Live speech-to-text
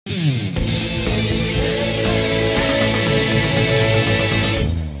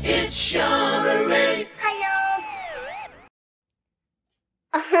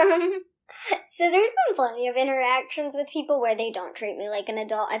plenty of interactions with people where they don't treat me like an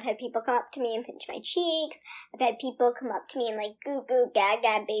adult. I've had people come up to me and pinch my cheeks. I've had people come up to me and like goo goo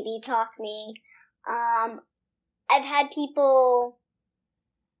gaga baby talk me. I've had people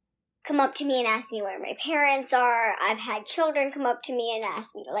come up to me and ask me where my parents are. I've had children come up to me and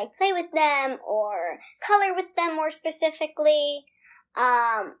ask me to like play with them or color with them more specifically.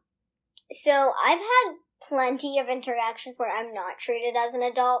 So I've had plenty of interactions where I'm not treated as an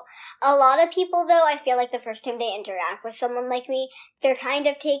adult. A lot of people, though, I feel like the first time they interact with someone like me, they're kind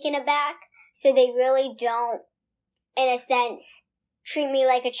of taken aback, so they really don't, in a sense, treat me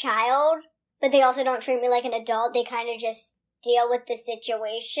like a child, but they also don't treat me like an adult. They kind of just deal with the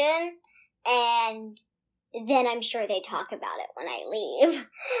situation, and then I'm sure they talk about it when I leave.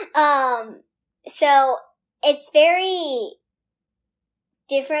 So it's very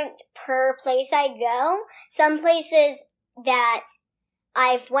different per place I go. Some places that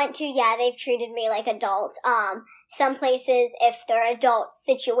I've went to, yeah, they've treated me like adults. Some places, if they're adult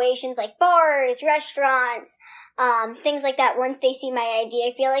situations like bars, restaurants, things like that, once they see my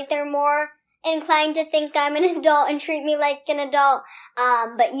ID, I feel like they're more inclined to think I'm an adult and treat me like an adult.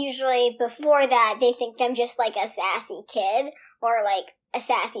 But usually before that, they think I'm just like a sassy kid or like a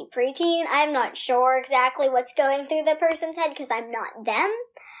sassy preteen. I'm not sure exactly what's going through the person's head because I'm not them,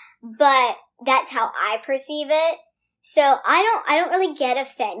 but that's how I perceive it. So I don't really get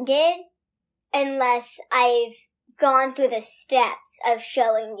offended unless I've gone through the steps of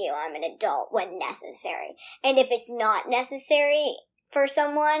showing you I'm an adult when necessary. And if it's not necessary for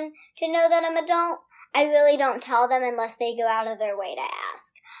someone to know that I'm an adult, I really don't tell them unless they go out of their way to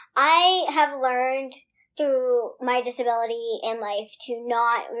ask. I have learned through my disability in life to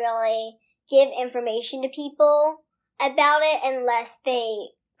not really give information to people about it unless they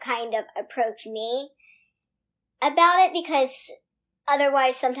kind of approach me about it, because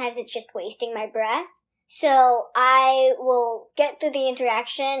otherwise sometimes it's just wasting my breath. So I will get through the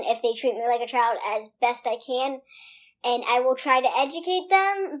interaction if they treat me like a child as best I can, and I will try to educate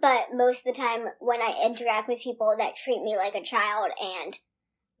them, but most of the time when I interact with people that treat me like a child and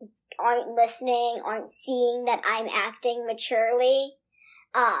aren't listening, aren't seeing that I'm acting maturely,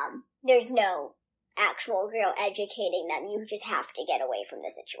 there's no actual real educating them. You just have to get away from the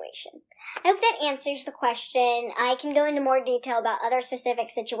situation. I hope that answers the question. I can go into more detail about other specific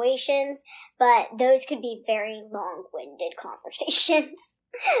situations, but those could be very long-winded conversations.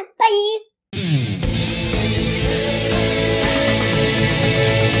 Bye!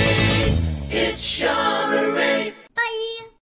 It's Shauna Rae.